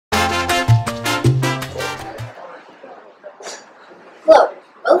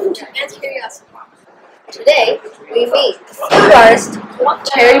Welcome to Man's Curiosity. Today, we meet the food artist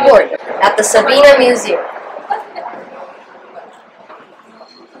Terry Border at the Sabina Museum.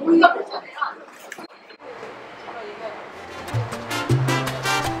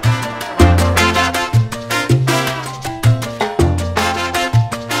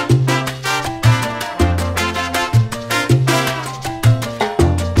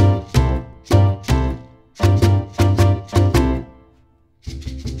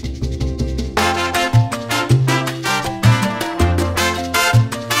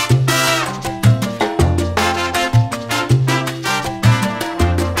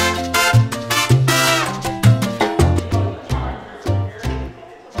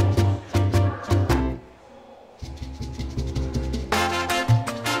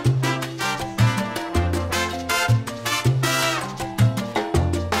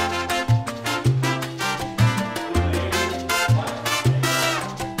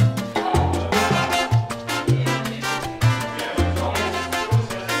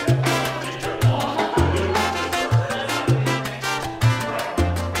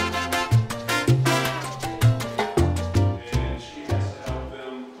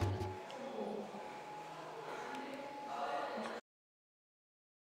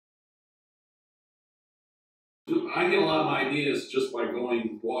 I get a lot of my ideas just by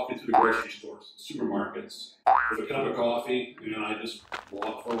walking through the grocery stores, supermarkets, with a cup of coffee, and I just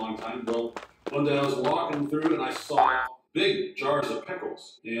walk for a long time. Well, one day I was walking through and I saw big jars of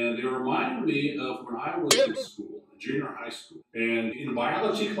pickles, and it reminded me of when I was in school, junior high school. And in a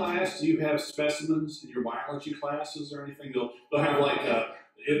biology class, do you have specimens in your biology classes or anything? They'll have like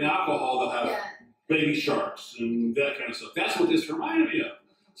in alcohol, they'll have baby sharks and that kind of stuff. That's what this reminded me of.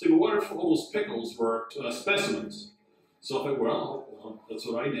 So, well, what if all those pickles were specimens? So I thought, well, that's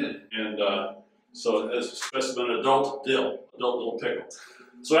what I did. And so as a specimen, adult little pickle.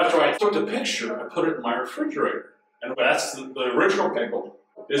 So after I took the picture, I put it in my refrigerator. And that's the original pickle.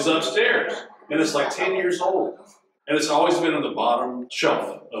 It's upstairs. And it's like 10 years old. And it's always been on the bottom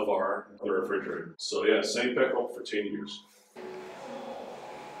shelf of the refrigerator. So yeah, same pickle for 10 years.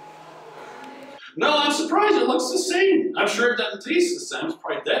 No, I'm surprised it looks the same. I'm sure it doesn't taste the same. It's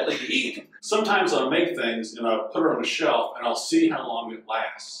probably deadly to eat. Sometimes I'll make things and I'll put it on a shelf and I'll see how long it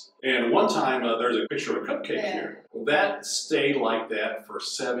lasts. And one time there's a picture of a cupcake here. Well, that stayed like that for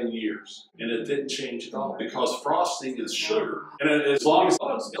 7 years. And it didn't change at all because frosting is sugar. And as long as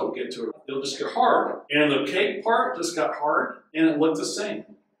bugs don't get to it, it'll just get hard. And the cake part just got hard and it looked the same.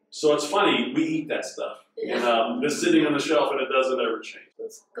 So it's funny, we eat that stuff. And it's sitting on the shelf and it doesn't ever change.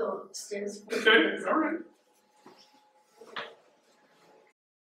 Let's go upstairs. Okay, all right.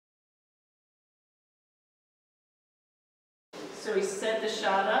 So we set the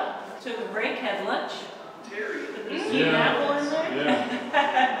shot up, took a break, had lunch. Terry. Put the sweet apple in there.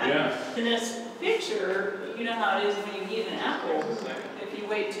 Yeah. In this picture, you know how it is when you eat an apple. If you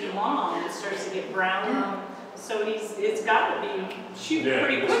wait too long, it starts to get brown. So it's got to be shooting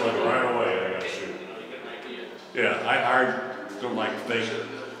pretty quickly. Yeah, it's like right away I got to shoot. Yeah, I don't like fake.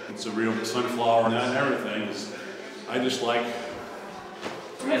 It's a real sunflower and everything. I just like.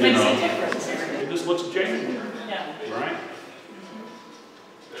 It makes a difference. It just looks genuine. Yeah. Right?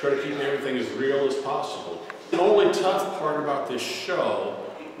 Try to keep everything as real as possible. The only tough part about this show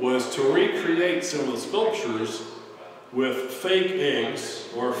was to recreate some of the sculptures with fake eggs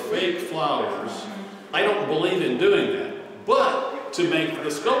or fake flowers. I don't believe in doing that, but to make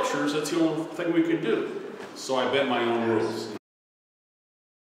the sculptures, that's the only thing we could do. So I bent my own rules.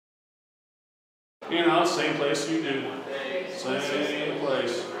 You know, same place you do. Same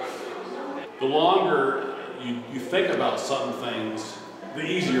place. The longer you think about some things, the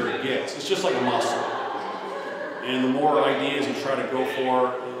easier it gets. It's just like a muscle. And the more ideas you try to go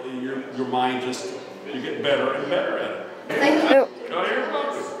for, your mind you get better and better at it. Thank you. Oh, you're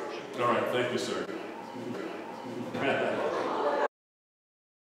welcome. All right, thank you, sir.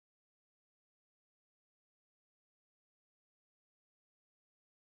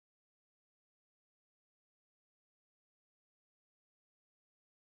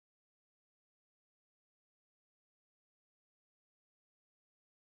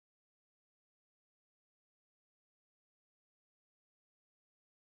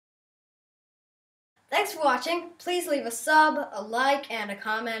 Thanks for watching. Please leave a sub, a like, and a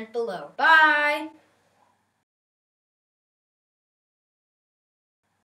comment below. Bye!